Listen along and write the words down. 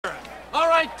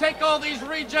I take all these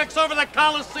rejects over the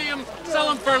Coliseum, sell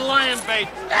them for lion bait.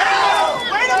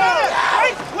 Wait a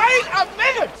minute! Wait a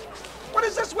minute! What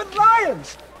is this with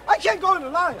lions? I can't go to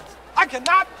the lions. I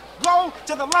cannot go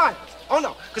to the lions. Oh,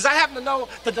 no, because I happen to know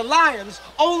that the lions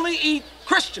only eat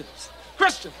Christians.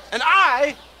 Christians. And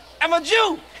I am a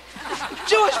Jew.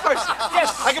 Jewish person.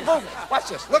 Yes, I can prove it. Watch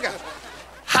this. Look at it.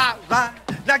 Hava,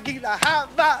 Nagila,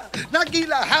 Hava,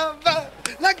 Nagila, Hava,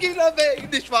 Nagila,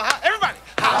 Nishma. Everybody.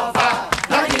 Hava,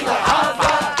 Nagila,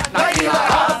 Hava, Nagila,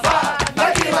 Hava,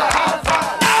 Nagila, Hava.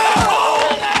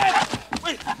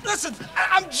 Wait, listen,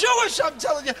 I'm Jewish, I'm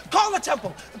telling you. Call the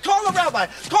temple. Call the rabbi.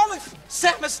 Call the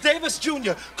Samus Davis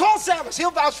Jr. Call Samus.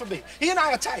 He'll vouch for me. He and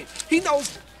I are tight. He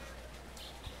knows.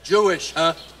 Jewish,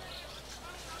 huh?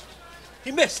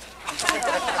 He missed.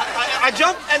 I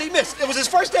jumped and he missed. It was his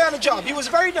first day on the job. He was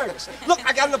very nervous. Look,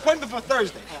 I got an appointment for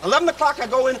Thursday. 11 o'clock, I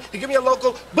go in, he give me a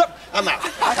local, but I'm out.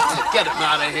 Get him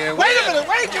out of here. Wait a minute,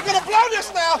 wait, you're gonna blow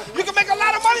this now. You can make a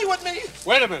lot of money with me.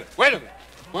 Wait a minute.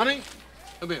 Money?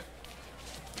 Come here.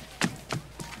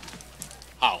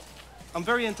 How? I'm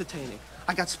very entertaining.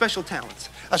 I got special talents.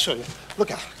 I'll show you.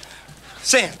 Look out.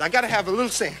 Sand, I gotta have a little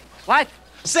sand. What?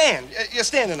 Sand, you're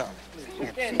standing on it.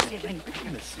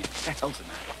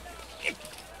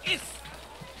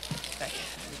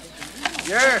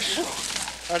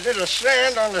 Yes, a little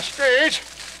sand on the stage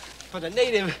for the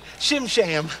native Shim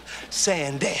Sham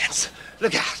sand dance.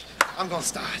 Look out, I'm gonna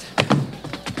start.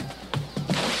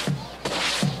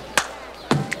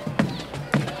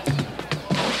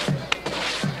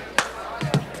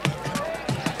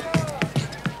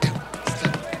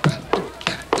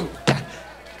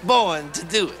 Born to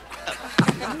do it.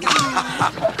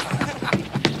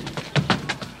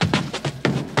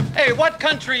 Hey, what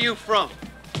country you from?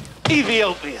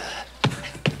 Ethiopia.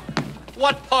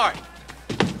 What part?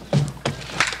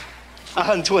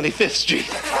 125th Street.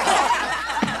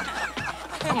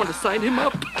 I'm gonna sign him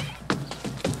up.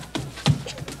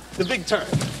 The big turn.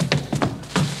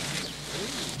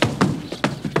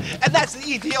 And that's the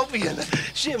Ethiopian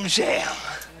Shim Sham.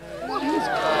 What is